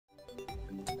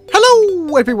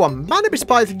Hello everyone, my name is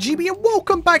PythonGB and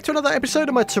welcome back to another episode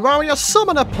of my Terraria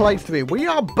Summoner playthrough. We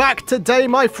are back today,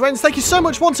 my friends. Thank you so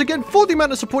much once again for the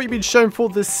amount of support you've been showing for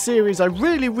this series. I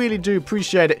really do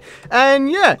appreciate it.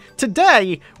 And yeah,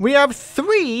 today we have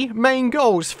three main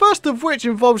goals. First of which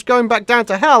involves going back down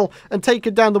to hell and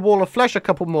taking down the wall of flesh a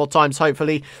couple more times,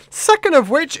 hopefully. Second of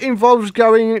which involves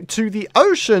going to the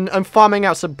ocean and farming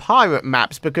out some pirate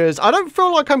maps, because I don't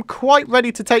feel like I'm quite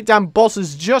ready to take down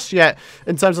bosses just yet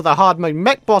in terms of the hard mode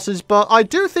mech bosses, but I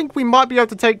do think we might be able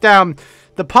to take down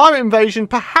the pirate invasion,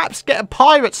 perhaps get a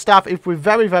pirate staff if we're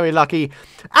very lucky.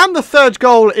 And the third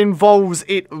goal involves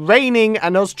it raining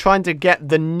and us trying to get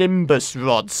the Nimbus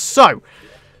rods. So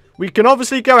we can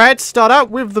obviously go ahead, start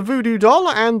out with the voodoo doll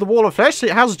and the wall of flesh.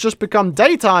 It has just become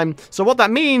daytime, so what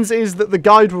that means is that the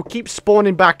guide will keep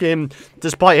spawning back in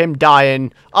despite him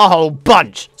dying a whole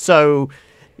bunch. So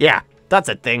yeah, that's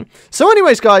a thing. So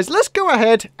anyways, guys, let's go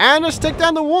ahead and let's take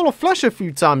down the wall of flesh a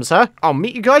few times, huh? I'll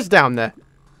meet you guys down there.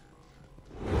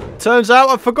 Turns out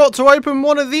I forgot to open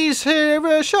one of these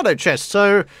here shadow chests,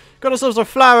 so got ourselves a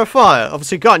flower of fire.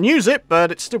 Obviously can't use it,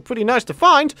 but it's still pretty nice to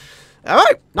find.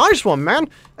 Alright, nice one, man.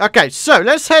 Okay, so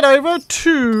let's head over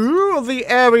to the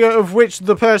area of which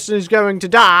the person is going to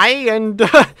die, and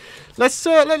let's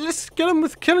get on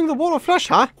with killing the wall of flesh,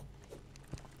 huh?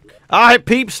 Alright,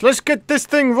 peeps, let's get this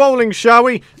thing rolling, shall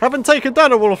we? Haven't taken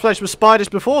down a wall of flesh with spiders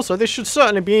before, so this should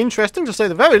certainly be interesting, to say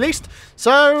the very least.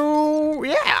 So,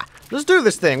 yeah, let's do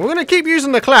this thing. We're going to keep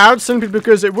using the clouds, simply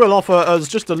because it will offer us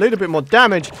just a little bit more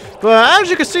damage. But as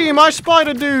you can see, my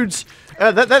spider dudes,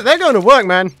 they're going to work,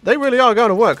 man. They really are going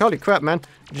to work. Holy crap, man.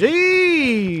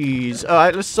 Jeez.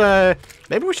 Alright, let's,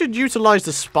 maybe we should utilize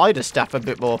the spider staff a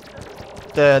bit more.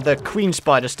 The queen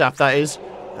spider staff, that is.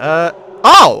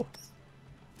 Oh!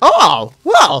 Oh,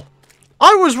 well,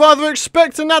 I was rather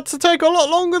expecting that to take a lot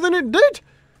longer than it did.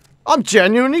 I'm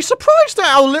genuinely surprised at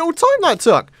how little time that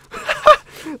took.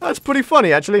 That's pretty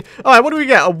funny, actually. Alright, what do we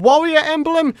get? A warrior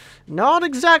emblem? Not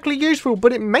exactly useful,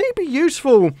 but it may be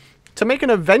useful to make an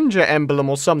Avenger emblem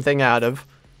or something out of.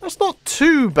 That's not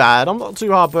too bad. I'm not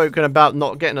too heartbroken about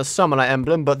not getting a Summoner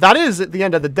emblem, but that is, at the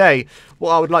end of the day, what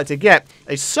I would like to get.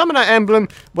 A Summoner emblem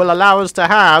will allow us to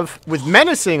have, with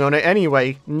Menacing on it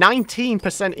anyway,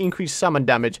 19% increased summon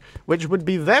damage, which would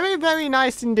be very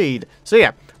nice indeed. So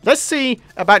yeah, let's see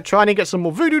about trying to get some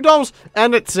more voodoo dolls,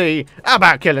 and let's see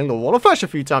about killing the wall of flesh a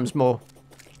few times more.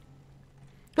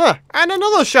 Huh, and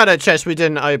another shadow chest we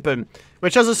didn't open,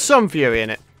 which has a Sun Fury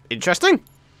in it. Interesting.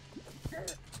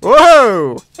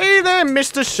 Whoa! Hey there,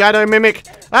 Mr. Shadow Mimic.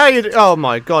 Hey, oh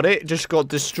my god, it just got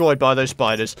destroyed by those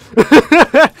spiders.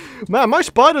 Man, my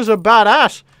spiders are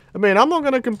badass. I mean, I'm not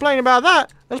going to complain about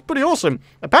that. That's pretty awesome.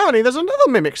 Apparently, there's another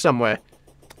Mimic somewhere.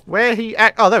 Where he...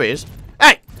 Oh, there he is.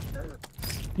 Hey!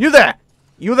 You there!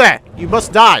 You there! You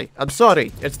must die. I'm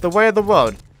sorry. It's the way of the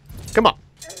world. Come on.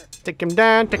 Take him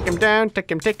down, take him down, take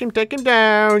him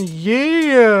down.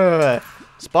 Yeah!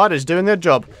 Spiders doing their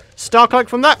job. Starclick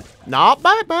from that. Not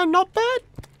bad, man. Not bad.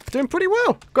 Doing pretty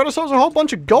well. Got ourselves a whole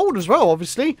bunch of gold as well,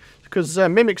 obviously. Because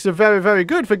mimics are very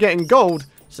good for getting gold.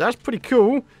 So that's pretty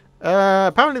cool.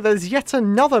 Apparently there's yet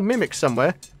another mimic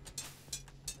somewhere.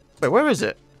 Wait, where is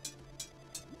it?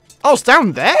 Oh, it's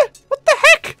down there? What the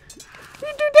heck? What are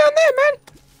you doing down there, man?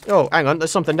 Oh, hang on.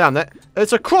 There's something down there.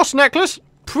 It's a cross necklace.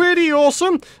 Pretty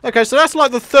awesome. Okay, so that's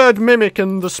like the third mimic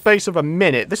in the space of a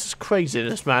minute. This is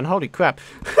craziness, man. Holy crap.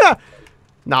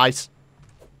 Nice.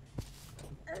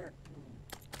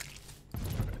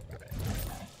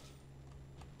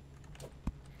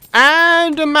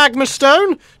 And a magma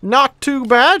stone. Not too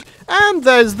bad. And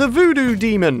there's the voodoo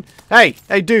demon. Hey,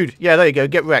 dude. Yeah, there you go.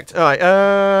 Get wrecked. Alright,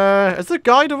 has the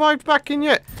guide arrived back in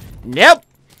yet? Nope.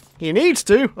 He needs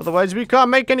to, otherwise we can't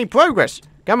make any progress.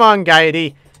 Come on,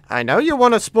 Guidey. I know you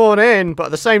want to spawn in, but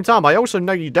at the same time, I also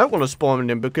know you don't want to spawn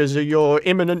in because of your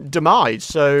imminent demise.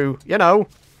 So, you know,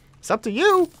 it's up to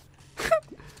you.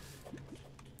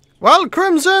 Well,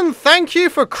 Crimson, thank you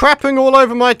for crapping all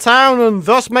over my town and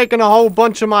thus making a whole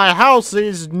bunch of my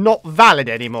houses not valid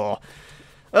anymore.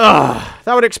 Ugh,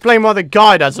 that would explain why the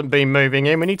guide hasn't been moving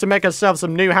in. We need to make ourselves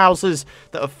some new houses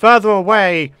that are further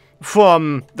away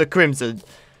from the Crimson.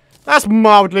 That's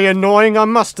mildly annoying, I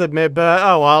must admit, but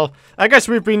oh well. I guess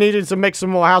we've been needing to make some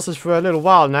more houses for a little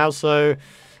while now, so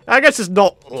I guess it's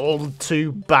not all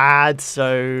too bad,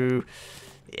 so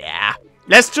yeah.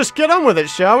 Let's just get on with it,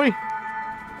 shall we?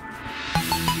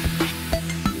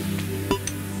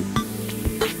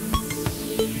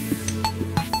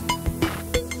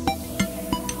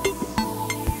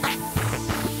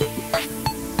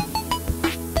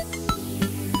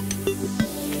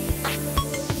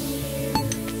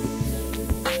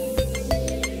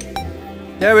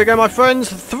 There we go, my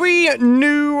friends. 3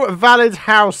 new valid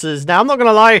houses. Now, I'm not going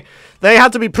to lie. They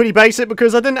had to be pretty basic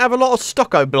because I didn't have a lot of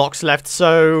stucco blocks left.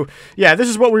 So, yeah, this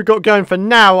is what we've got going for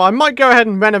now. I might go ahead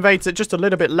and renovate it just a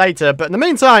little bit later. But in the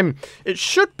meantime, it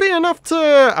should be enough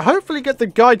to hopefully get the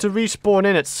guy to respawn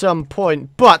in at some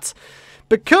point. But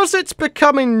because it's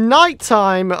becoming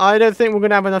nighttime, I don't think we're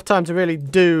going to have enough time to really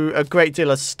do a great deal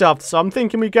of stuff. So I'm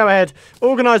thinking we go ahead,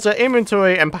 organize our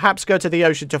inventory, and perhaps go to the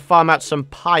ocean to farm out some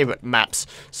pirate maps.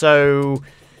 So,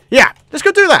 yeah, let's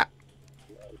go do that.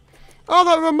 Oh,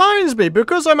 that reminds me,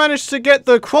 because I managed to get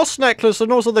the cross necklace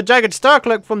and also the jagged star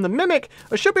cloak from the Mimic,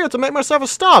 I should be able to make myself a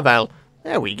star veil.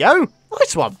 There we go.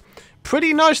 Nice one.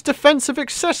 Pretty nice defensive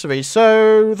accessory.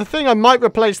 So the thing I might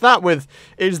replace that with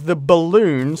is the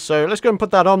balloon. So let's go and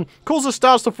put that on. Causes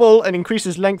stars to fall and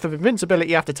increases length of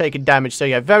invincibility after taking damage. So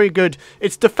yeah, very good.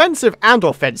 It's defensive and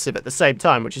offensive at the same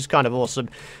time, which is kind of awesome.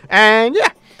 And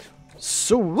yeah,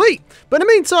 sweet. But in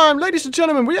the meantime, ladies and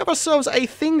gentlemen, we have ourselves a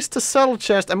things to sell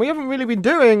chest, and we haven't really been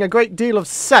doing a great deal of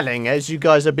selling, as you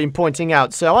guys have been pointing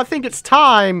out. So I think it's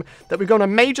time that we go on a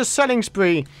major selling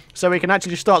spree so we can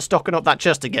actually start stocking up that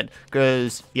chest again.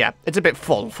 Because, yeah, it's a bit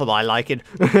full for my liking.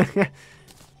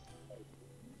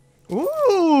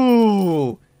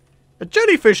 Ooh! A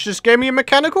jellyfish just gave me a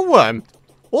mechanical worm.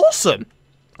 Awesome!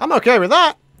 I'm okay with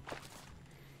that.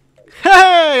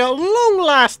 Hey, at long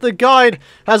last, the guide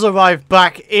has arrived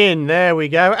back in. There we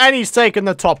go. And he's taken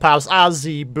the top house, as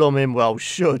he blooming well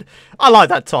should. I like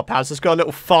that top house. It's got a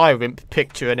little fire imp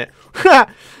picture in it.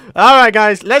 Alright,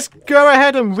 guys. Let's go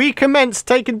ahead and recommence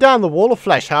taking down the wall of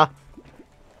flesh, huh?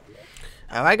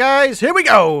 Alright, guys. Here we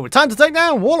go. Time to take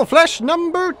down wall of flesh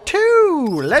number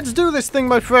 2. Let's do this thing,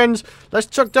 my friends. Let's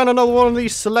chuck down another one of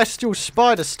these celestial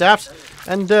spider staffs.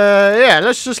 And, yeah,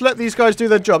 let's just let these guys do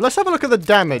their job. Let's have a look at the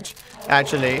damage.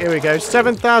 Actually, here we go,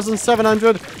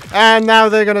 7,700, and now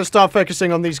they're going to start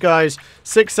focusing on these guys.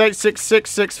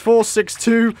 6,866,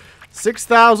 6,462,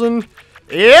 6,000.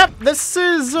 Yep, this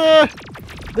is doing a lot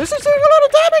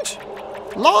of damage.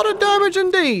 A lot of damage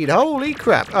indeed. Holy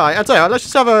crap. Alright, I'll tell you what, let's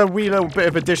just have a wee little bit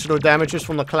of additional damage just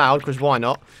from the cloud, because why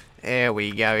not? There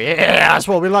we go. Yeah, that's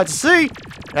what we like to see.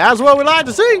 That's what we like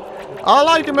to see. I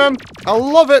like it, man. I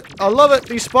love it. I love it.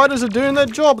 These spiders are doing their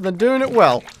job, and they're doing it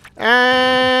well.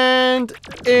 And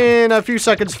in a few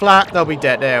seconds flat, they'll be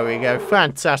dead. There we go.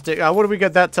 Fantastic. What did we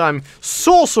get that time?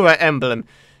 Sorcerer emblem.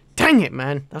 Dang it,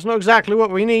 man. That's not exactly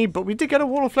what we need, but we did get a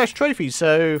wall of flesh trophy,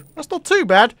 so that's not too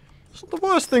bad. It's not the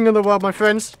worst thing in the world, my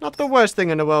friends. Not the worst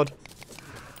thing in the world.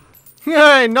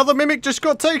 Hey, another mimic just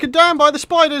got taken down by the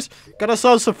spiders. Got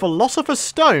ourselves a Philosopher's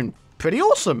Stone. Pretty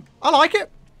awesome. I like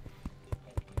it.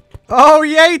 Oh,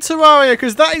 yay, Terraria,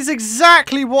 because that is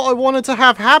exactly what I wanted to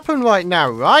have happen right now,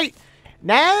 right?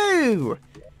 No.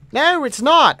 No, it's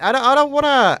not. I don't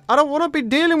want to be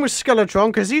dealing with Skeletron,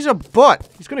 because he's a butt.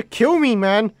 He's going to kill me,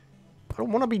 man. I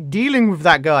don't want to be dealing with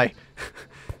that guy.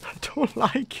 I don't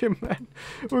like him, man.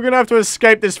 We're going to have to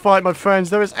escape this fight, my friends.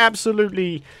 There is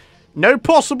absolutely no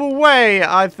possible way,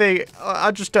 I think.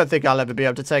 I just don't think I'll ever be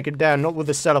able to take him down, not with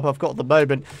the setup I've got at the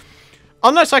moment.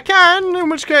 Unless I can, in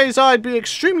which case I'd be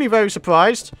extremely very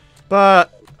surprised.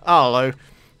 But, I don't know.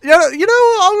 You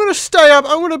know, I'm going to stay up.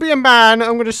 I'm going to be a man.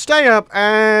 I'm going to stay up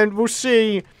and we'll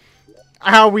see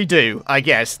how we do, I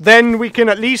guess. Then we can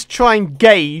at least try and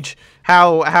gauge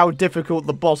how difficult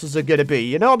the bosses are going to be.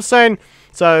 You know what I'm saying?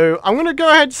 So, I'm going to go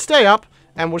ahead and stay up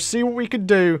and we'll see what we can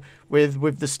do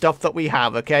with the stuff that we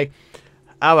have, okay?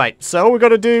 Alright, so all we got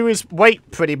to do is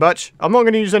wait, pretty much. I'm not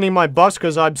going to use any of my buffs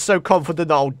because I'm so confident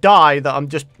that I'll die that I'm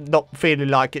just not feeling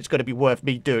like it's going to be worth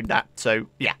me doing that. So,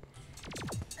 yeah.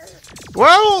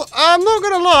 Well, I'm not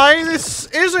going to lie, this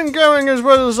isn't going as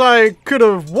well as I could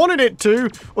have wanted it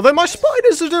to. Although my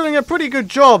spiders are doing a pretty good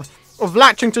job of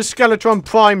latching to Skeletron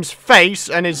Prime's face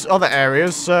and his other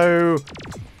areas, so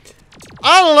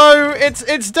I don't know,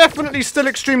 it's definitely still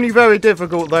extremely very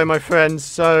difficult though, my friends,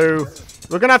 so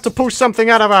we're going to have to pull something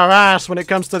out of our ass when it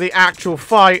comes to the actual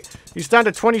fight. He's down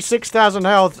to 26,000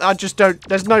 health. I just don't...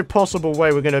 There's no possible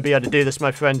way we're going to be able to do this,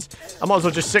 my friends. I might as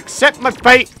well just accept my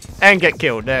fate and get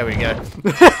killed. There we go.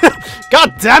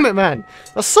 God damn it, man.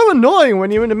 That's so annoying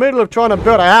when you're in the middle of trying to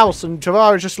build a house and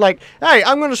Terraria's just like, hey,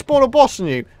 I'm going to spawn a boss on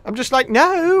you. I'm just like,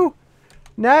 no.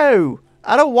 No.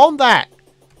 I don't want that.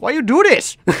 Why you do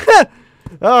this?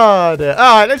 Oh, dear.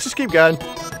 Alright, let's just keep going.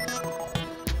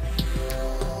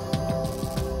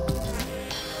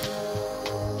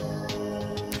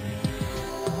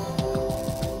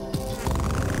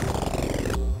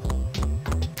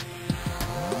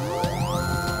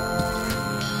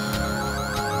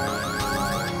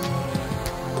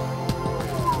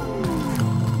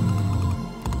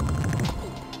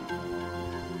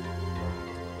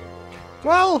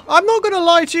 Well, I'm not going to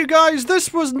lie to you guys,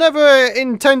 this was never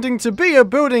intending to be a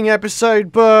building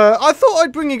episode, but I thought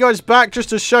I'd bring you guys back just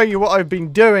to show you what I've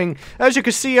been doing. As you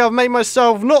can see, I've made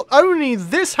myself not only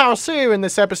this house here in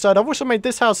this episode, I've also made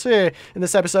this house here in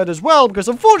this episode as well, because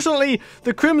unfortunately,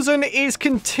 the Crimson is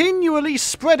continually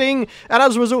spreading, and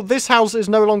as a result, this house is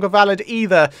no longer valid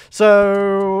either.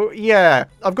 So, yeah,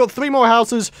 I've got 3 more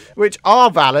houses which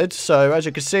are valid, so as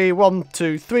you can see, 1,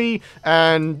 2, 3,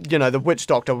 and, you know, the Witch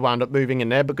Doctor wound up moving in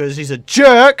there because he's a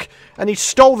jerk and he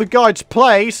stole the guide's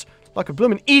place like a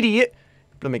blooming idiot.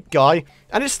 Blooming guy.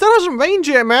 And it still hasn't rained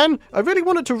yet, man. I really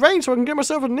want it to rain so I can get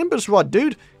myself a Nimbus rod,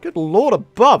 dude. Good lord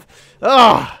above.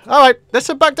 Ah, alright, let's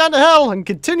head back down to hell and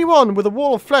continue on with the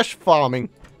Wall of Flesh farming.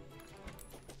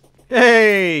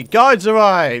 Hey, guides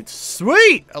arrived.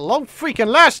 Sweet! A long freaking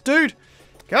last, dude.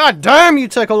 God damn, you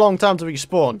take a long time to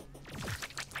respawn.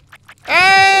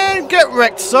 And get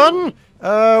wrecked, son.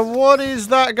 What is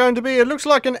that going to be? It looks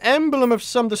like an emblem of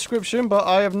some description, but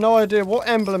I have no idea what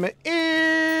emblem it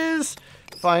is.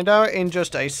 Find out in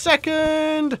just a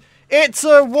second. It's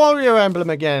a warrior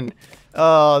emblem again.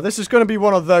 This is going to be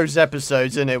one of those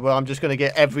episodes, isn't it, where I'm just going to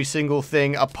get every single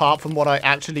thing apart from what I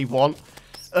actually want.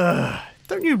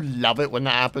 Don't you love it when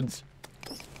that happens?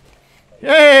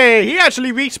 Hey, he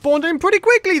actually respawned in pretty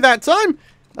quickly that time.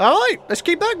 Alright, let's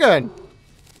keep that going.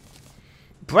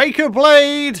 Breaker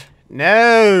blade.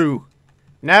 No.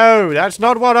 No, that's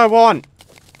not what I want.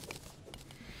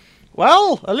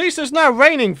 Well, at least it's now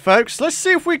raining, folks. Let's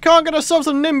see if we can't get ourselves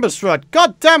a Nimbus rod.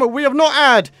 God damn it, we have not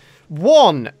had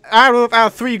 1 out of our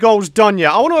 3 goals done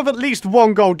yet. I want to have at least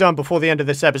 1 goal done before the end of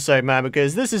this episode, man,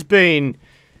 because this has been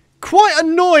quite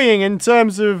annoying in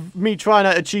terms of me trying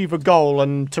to achieve a goal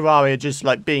and Terraria just,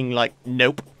 like, being like,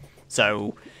 nope.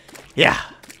 So, yeah.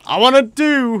 I want to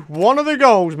do one of the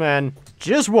goals, man.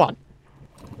 Just 1.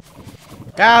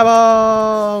 Come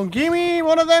on, give me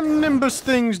one of them Nimbus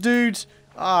things, dudes.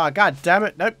 Ah, god damn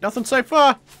it. Nope, nothing so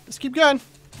far. Let's keep going.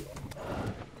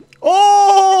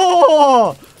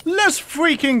 Oh, let's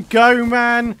freaking go,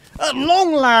 man. At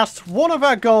long last, one of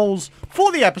our goals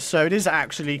for the episode is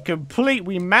actually complete.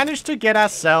 We managed to get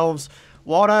ourselves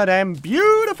one of them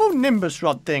beautiful Nimbus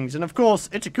rod things. And of course,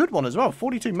 it's a good one as well.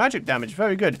 42 magic damage,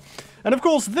 very good. And of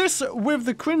course, this with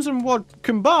the Crimson Rod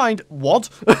combined... What?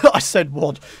 I said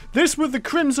what? This with the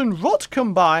Crimson Rod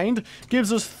combined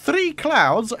gives us 3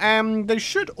 clouds, and they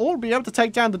should all be able to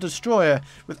take down the Destroyer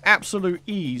with absolute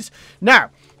ease. Now,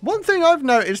 one thing I've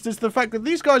noticed is the fact that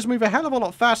these guys move a hell of a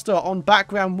lot faster on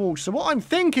background walls. So what I'm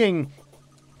thinking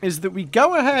is that we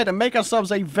go ahead and make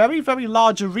ourselves a very, very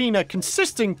large arena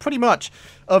consisting pretty much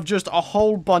of just a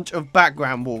whole bunch of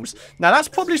background walls. Now, that's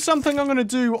probably something I'm going to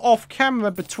do off camera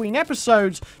between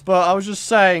episodes, but I was just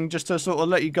saying, just to sort of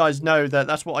let you guys know that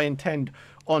that's what I intend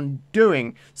on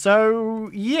doing.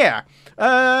 So, yeah.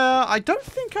 I don't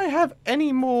think I have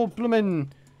any more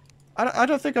bloomin'... I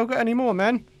don't think I've got any more,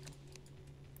 man.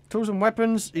 Tools and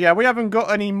weapons. Yeah, we haven't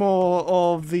got any more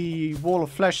of the Wall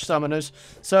of Flesh summoners.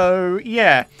 So,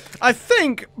 yeah. I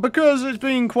think, because it's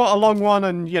been quite a long one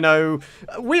and, you know,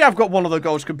 we have got one of the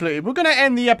goals completed. We're going to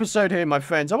end the episode here, my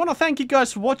friends. I want to thank you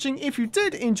guys for watching. If you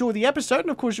did enjoy the episode, and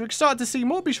of course you're excited to see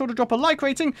more, be sure to drop a like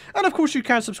rating. And of course you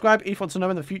can subscribe if you want to know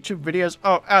when the future videos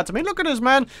are out. I mean, look at us,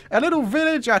 man. A little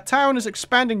village. Our town is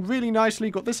expanding really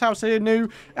nicely. Got this house here new,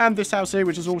 and this house here,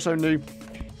 which is also new.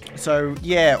 So,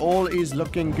 yeah, all is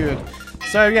looking good.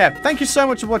 So, yeah, thank you so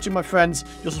much for watching, my friends.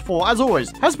 Your support, as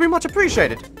always, has been much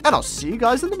appreciated. And I'll see you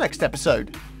guys in the next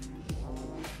episode.